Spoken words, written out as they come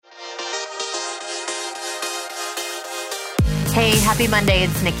Hey, happy Monday.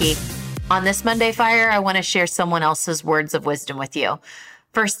 It's Nikki. On this Monday Fire, I want to share someone else's words of wisdom with you.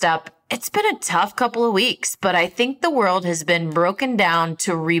 First up, it's been a tough couple of weeks, but I think the world has been broken down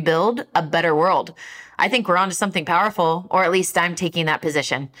to rebuild a better world. I think we're onto something powerful, or at least I'm taking that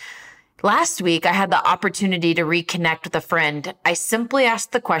position. Last week, I had the opportunity to reconnect with a friend. I simply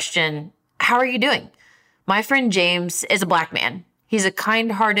asked the question, how are you doing? My friend James is a Black man. He's a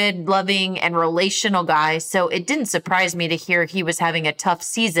kind-hearted, loving, and relational guy, so it didn't surprise me to hear he was having a tough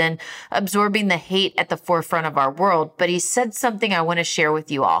season absorbing the hate at the forefront of our world, but he said something I want to share with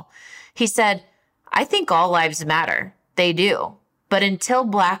you all. He said, I think all lives matter. They do. But until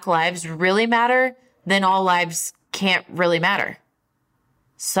Black lives really matter, then all lives can't really matter.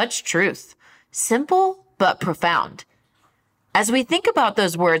 Such truth. Simple, but profound. As we think about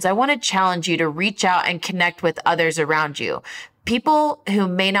those words, I want to challenge you to reach out and connect with others around you. People who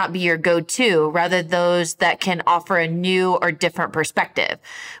may not be your go-to, rather those that can offer a new or different perspective.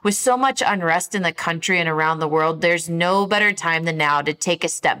 With so much unrest in the country and around the world, there's no better time than now to take a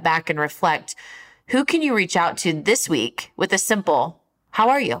step back and reflect. Who can you reach out to this week with a simple, how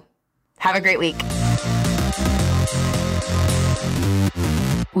are you? Have a great week.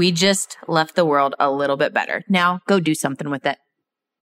 We just left the world a little bit better. Now go do something with it.